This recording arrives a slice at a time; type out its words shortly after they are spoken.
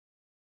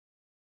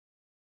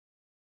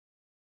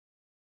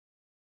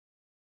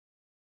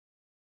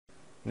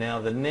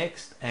Now the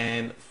next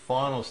and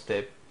final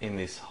step in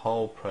this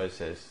whole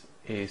process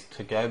is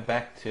to go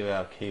back to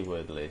our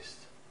keyword list,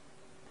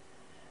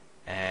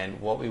 and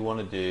what we want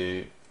to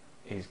do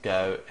is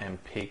go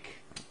and pick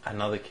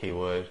another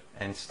keyword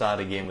and start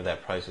again with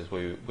that process.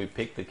 We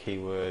pick the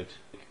keyword,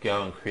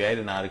 go and create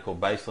an article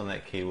based on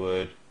that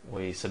keyword.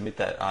 We submit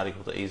that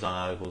article to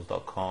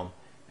easyonarticles.com,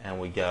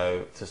 and we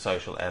go to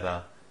Social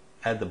Adder,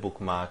 add the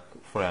bookmark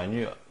for our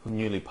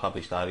newly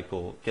published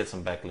article, get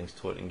some backlinks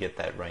to it, and get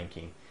that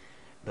ranking.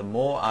 The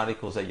more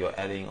articles that you're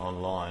adding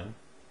online,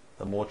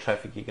 the more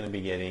traffic you're going to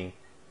be getting,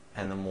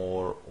 and the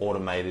more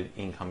automated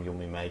income you'll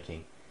be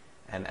making.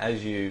 And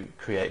as you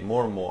create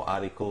more and more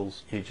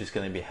articles, you're just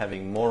going to be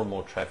having more and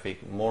more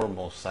traffic, more and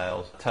more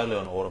sales, totally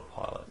on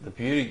autopilot. The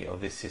beauty of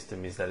this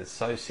system is that it's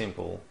so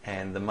simple,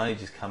 and the money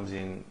just comes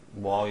in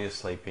while you're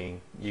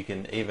sleeping. You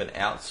can even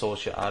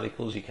outsource your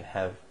articles. You can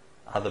have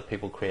other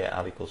people create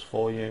articles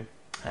for you.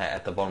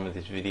 At the bottom of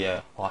this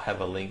video, I'll have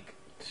a link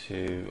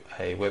to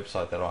a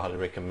website that I highly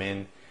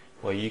recommend,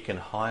 where you can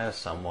hire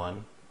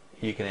someone.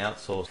 You can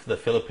outsource. The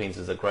Philippines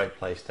is a great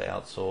place to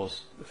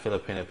outsource. The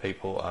Filipino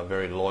people are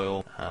very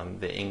loyal.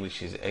 Their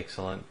English is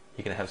excellent.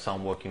 You can have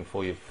someone working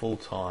for you full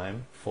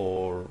time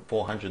for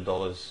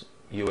 $400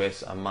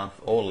 US a month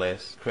or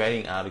less,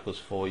 creating articles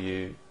for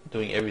you,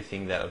 doing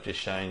everything that I've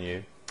just shown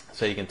you.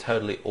 So you can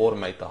totally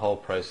automate the whole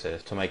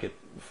process to make it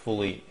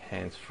fully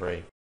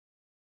hands-free.